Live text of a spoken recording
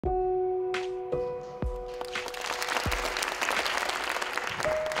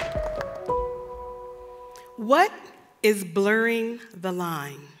What is blurring the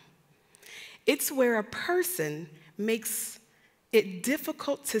line? It's where a person makes it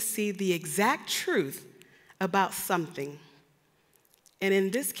difficult to see the exact truth about something. And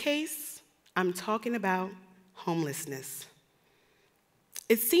in this case, I'm talking about homelessness.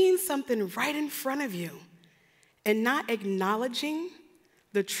 It's seeing something right in front of you and not acknowledging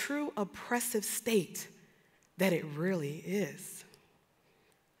the true oppressive state that it really is.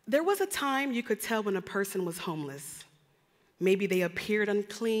 There was a time you could tell when a person was homeless. Maybe they appeared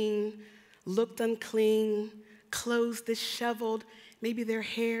unclean, looked unclean, clothes disheveled, maybe their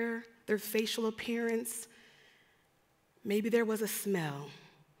hair, their facial appearance. Maybe there was a smell,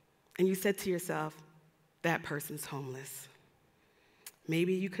 and you said to yourself, that person's homeless.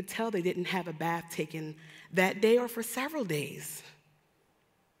 Maybe you could tell they didn't have a bath taken that day or for several days.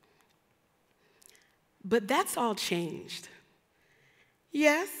 But that's all changed.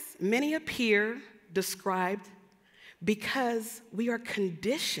 Yes, many appear described because we are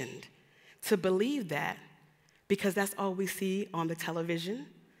conditioned to believe that because that's all we see on the television,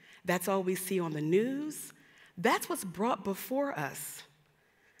 that's all we see on the news, that's what's brought before us.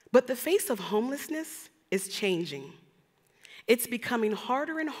 But the face of homelessness is changing. It's becoming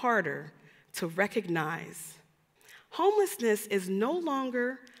harder and harder to recognize. Homelessness is no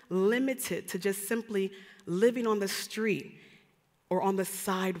longer limited to just simply living on the street or on the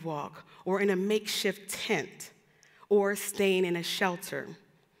sidewalk or in a makeshift tent or staying in a shelter.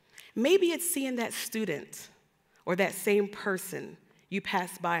 Maybe it's seeing that student or that same person you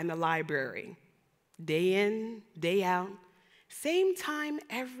pass by in the library, day in, day out, same time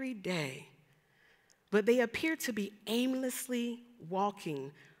every day, but they appear to be aimlessly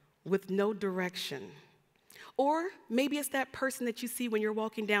walking with no direction. Or maybe it's that person that you see when you're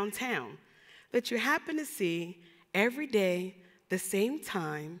walking downtown, that you happen to see every day, the same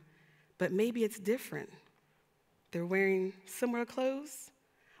time, but maybe it's different. They're wearing similar clothes,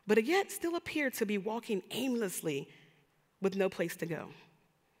 but yet still appear to be walking aimlessly with no place to go.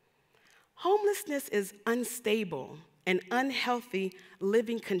 Homelessness is unstable and unhealthy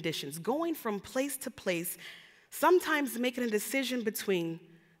living conditions, going from place to place, sometimes making a decision between,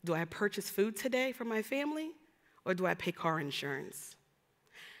 do I purchase food today for my family, or do I pay car insurance?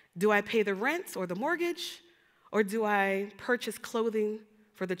 Do I pay the rent or the mortgage, or do I purchase clothing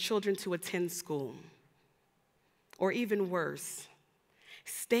for the children to attend school? Or even worse,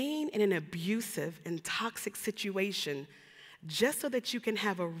 staying in an abusive and toxic situation just so that you can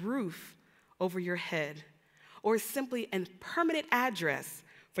have a roof over your head, or simply a permanent address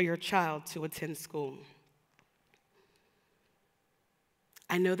for your child to attend school.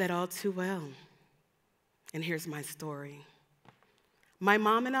 I know that all too well, and here's my story. My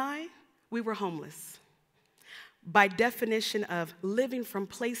mom and I, we were homeless. By definition of living from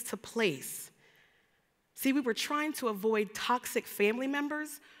place to place. See, we were trying to avoid toxic family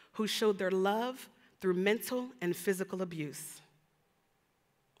members who showed their love through mental and physical abuse.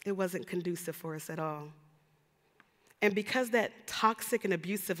 It wasn't conducive for us at all. And because that toxic and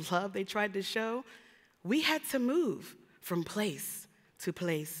abusive love they tried to show, we had to move from place to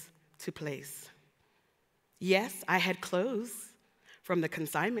place to place. Yes, I had clothes from the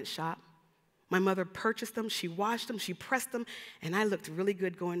consignment shop. My mother purchased them, she washed them, she pressed them, and I looked really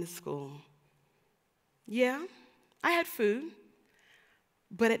good going to school. Yeah, I had food,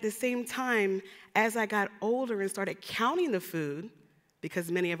 but at the same time, as I got older and started counting the food,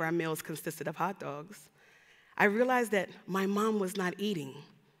 because many of our meals consisted of hot dogs, I realized that my mom was not eating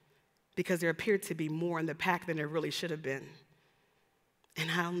because there appeared to be more in the pack than there really should have been.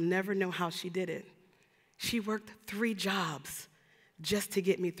 And I'll never know how she did it. She worked 3 jobs just to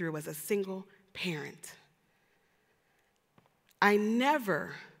get me through as a single parent. I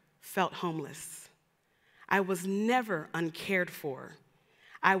never felt homeless. I was never uncared for.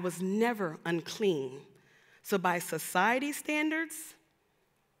 I was never unclean. So by society standards,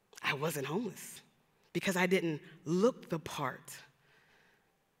 I wasn't homeless because I didn't look the part.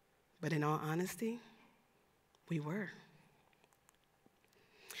 But in all honesty, we were.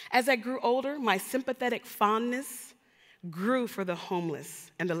 As I grew older, my sympathetic fondness grew for the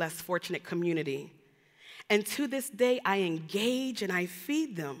homeless and the less fortunate community. And to this day, I engage and I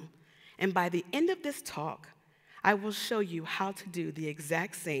feed them. And by the end of this talk, I will show you how to do the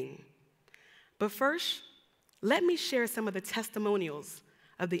exact same. But first, let me share some of the testimonials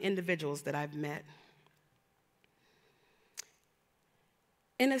of the individuals that I've met.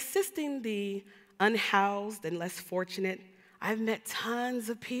 In assisting the unhoused and less fortunate, I've met tons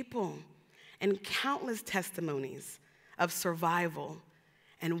of people and countless testimonies of survival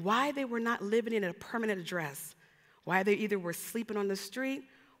and why they were not living in a permanent address, why they either were sleeping on the street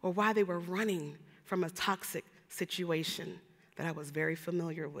or why they were running from a toxic situation that I was very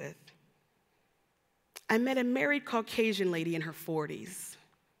familiar with. I met a married Caucasian lady in her 40s.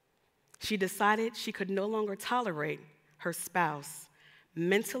 She decided she could no longer tolerate her spouse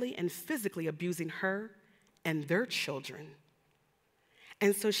mentally and physically abusing her and their children.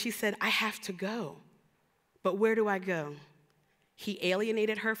 And so she said, I have to go. But where do I go? He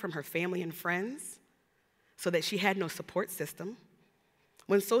alienated her from her family and friends so that she had no support system.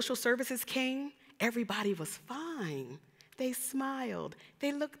 When social services came, everybody was fine. They smiled.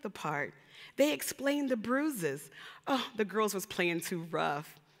 They looked the part. They explained the bruises. Oh, the girls was playing too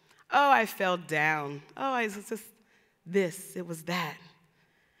rough. Oh, I fell down. Oh, it was just this, it was that.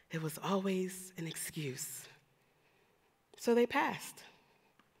 It was always an excuse. So they passed.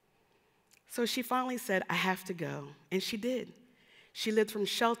 So she finally said, I have to go. And she did. She lived from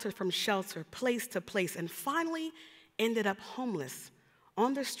shelter, place to place, and finally ended up homeless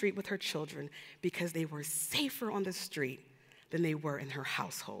on the street with her children because they were safer on the street than they were in her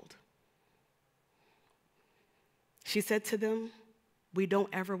household. She said to them, we don't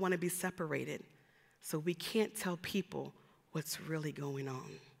ever want to be separated, so we can't tell people what's really going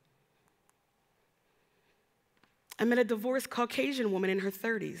on. I met a divorced Caucasian woman in her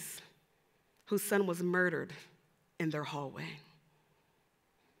 30s whose son was murdered in their hallway.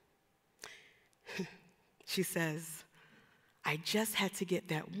 She says, I just had to get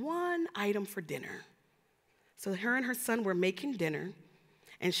that one item for dinner. So her and her son were making dinner,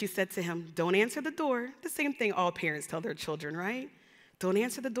 and she said to him, don't answer the door. The same thing all parents tell their children, right? Don't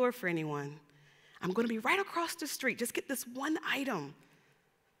answer the door for anyone. I'm going to be right across the street. Just get this one item.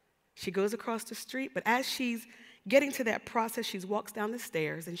 She goes across the street, but as she's getting to that process, she walks down the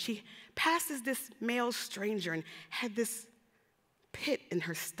stairs, and she passes this male stranger and had this pit in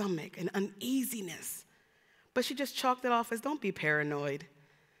her stomach, an uneasiness. But she just chalked it off as, don't be paranoid.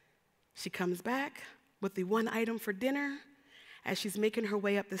 She comes back with the one item for dinner. As she's making her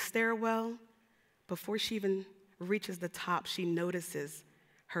way up the stairwell, before she even reaches the top, she notices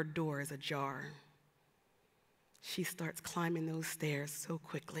her door is ajar. She starts climbing those stairs so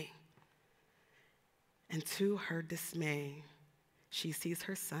quickly. And to her dismay, she sees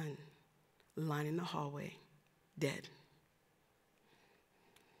her son lying in the hallway, dead.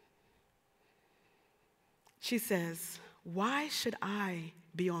 She says, why should I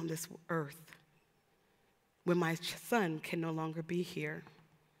be on this earth when my son can no longer be here?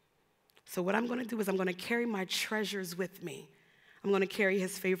 So what I'm going to do is I'm going to carry my treasures with me. I'm going to carry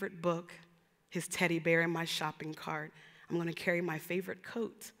his favorite book, his teddy bear in my shopping cart. I'm going to carry my favorite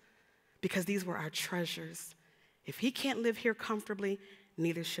coat because these were our treasures. If he can't live here comfortably,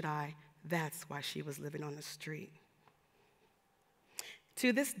 neither should I. That's why she was living on the street.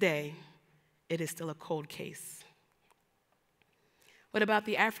 To this day, it is still a cold case. What about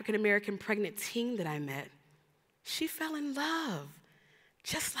the African-American pregnant teen that I met? She fell in love,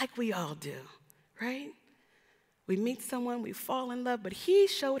 just like we all do, right? We meet someone, we fall in love, but he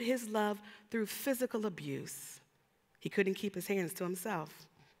showed his love through physical abuse. He couldn't keep his hands to himself.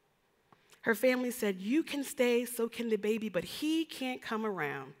 Her family said, you can stay, so can the baby, but he can't come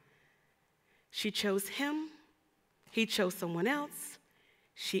around. She chose him, he chose someone else.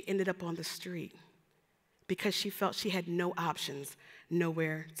 She ended up on the street because she felt she had no options,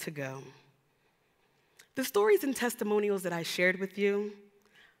 nowhere to go. The stories and testimonials that I shared with you,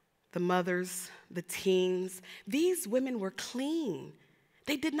 the mothers, the teens, these women were clean.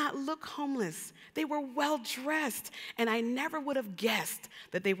 They did not look homeless. They were well-dressed, and I never would have guessed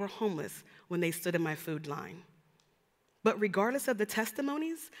that they were homeless when they stood in my food line. But regardless of the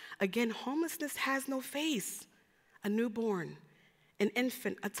testimonies, again, homelessness has no face. A newborn, an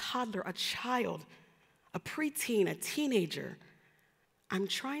infant, a toddler, a child, a preteen, a teenager. I'm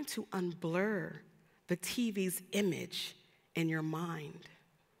trying to unblur the TV's image in your mind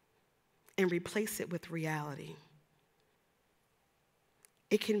and replace it with reality.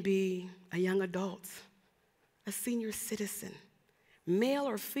 It can be a young adult, a senior citizen, male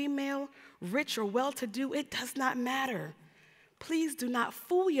or female, rich or well-to-do, it does not matter. Please do not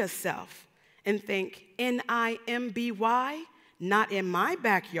fool yourself and think, NIMBY, not in my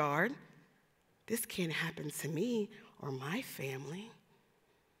backyard. This can't happen to me or my family.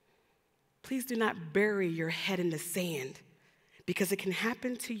 Please do not bury your head in the sand because it can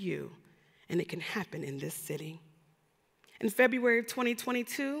happen to you and it can happen in this city. In February of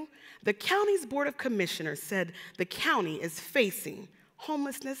 2022, the county's Board of Commissioners said the county is facing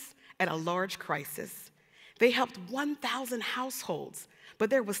homelessness at a large crisis. They helped 1,000 households, but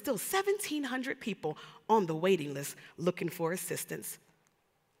there was still 1,700 people on the waiting list looking for assistance.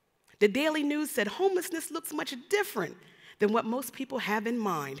 The Daily News said homelessness looks much different than what most people have in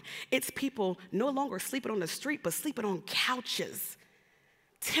mind. It's people no longer sleeping on the street, but sleeping on couches,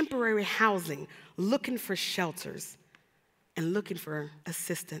 temporary housing, looking for shelters, and looking for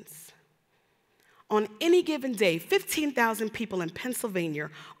assistance. On any given day, 15,000 people in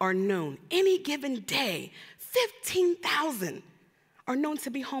Pennsylvania are known. Any given day, 15,000 are known to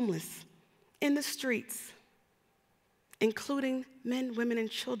be homeless in the streets, including men, women,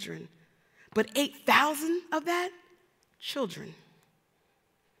 and children. But 8,000 of that, children.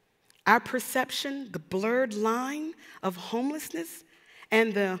 Our perception, the blurred line of homelessness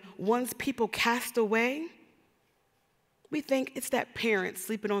and the ones people cast away, we think it's that parent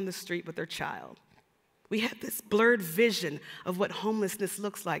sleeping on the street with their child. We have this blurred vision of what homelessness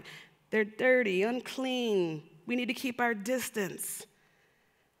looks like. They're dirty, unclean. We need to keep our distance.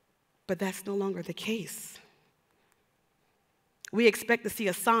 But that's no longer the case. We expect to see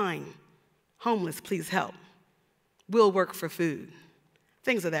a sign, homeless, please help. We'll work for food,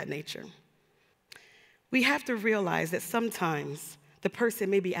 things of that nature. We have to realize that sometimes the person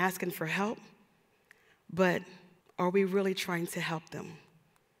may be asking for help, but are we really trying to help them?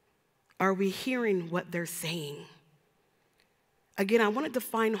 Are we hearing what they're saying? Again, I want to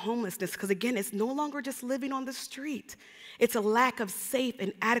define homelessness because, again, it's no longer just living on the street. It's a lack of safe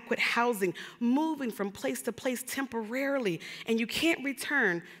and adequate housing, moving from place to place temporarily, and you can't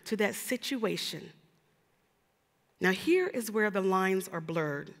return to that situation. Now, here is where the lines are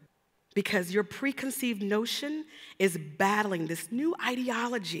blurred because your preconceived notion is battling this new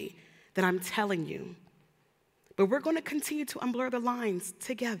ideology that I'm telling you. But we're going to continue to unblur the lines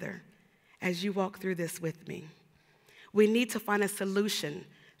together as you walk through this with me. We need to find a solution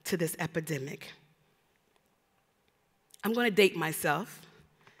to this epidemic. I'm going to date myself,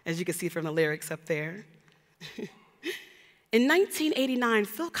 as you can see from the lyrics up there. In 1989,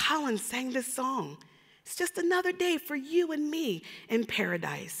 Phil Collins sang this song. It's just another day for you and me in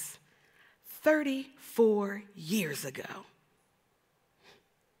paradise. 34 years ago.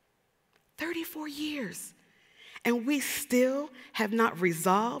 34 years. And we still have not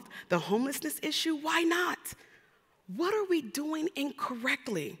resolved the homelessness issue. Why not? What are we doing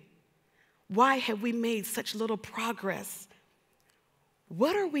incorrectly? Why have we made such little progress?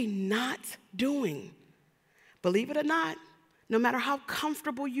 What are we not doing? Believe it or not, no matter how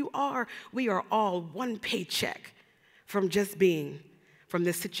comfortable you are, we are all one paycheck from just being from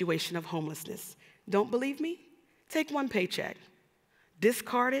this situation of homelessness. Don't believe me? Take one paycheck.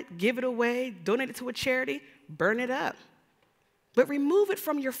 Discard it, give it away, donate it to a charity, burn it up. But remove it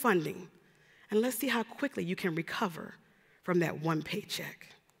from your funding, and let's see how quickly you can recover from that one paycheck.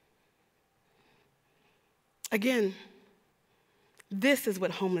 Again, this is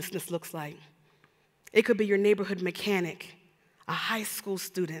what homelessness looks like. It could be your neighborhood mechanic, a high school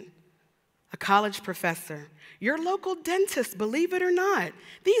student, a college professor, your local dentist, believe it or not.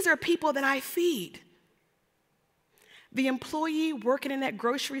 These are people that I feed. The employee working in that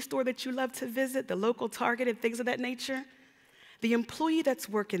grocery store that you love to visit, the local Target and things of that nature, the employee that's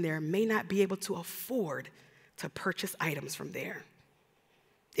working there may not be able to afford to purchase items from there.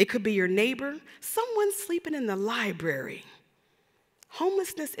 It could be your neighbor, someone sleeping in the library.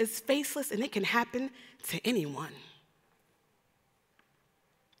 Homelessness is faceless and it can happen to anyone.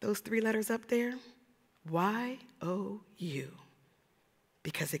 Those three letters up there, Y-O-U,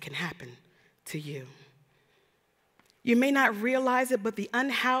 because it can happen to you. You may not realize it, but the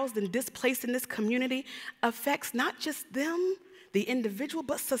unhoused and displaced in this community affects not just them, the individual,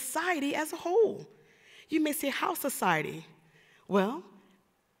 but society as a whole. You may say, how society? Well,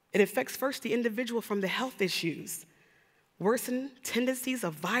 it affects first the individual from the health issues, worsened tendencies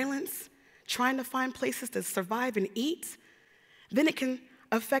of violence, trying to find places to survive and eat. Then it can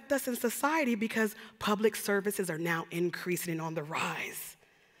affect us in society because public services are now increasing and on the rise.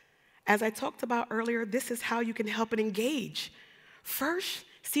 As I talked about earlier, this is how you can help and engage. First,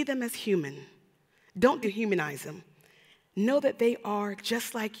 see them as human. Don't dehumanize them. Know that they are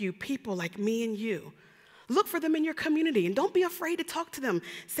just like you, people like me and you. Look for them in your community and don't be afraid to talk to them.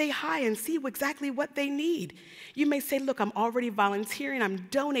 Say hi and see exactly what they need. You may say, look, I'm already volunteering, I'm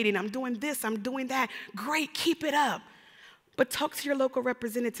donating, I'm doing this, I'm doing that. Great, keep it up. But talk to your local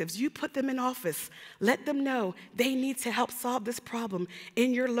representatives. You put them in office. Let them know they need to help solve this problem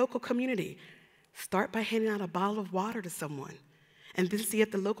in your local community. Start by handing out a bottle of water to someone, and then see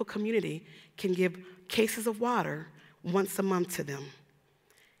if the local community can give cases of water once a month to them.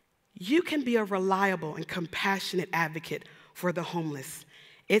 You can be a reliable and compassionate advocate for the homeless.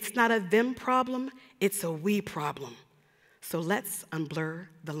 It's not a them problem, it's a we problem. So let's unblur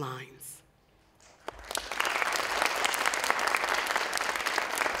the lines.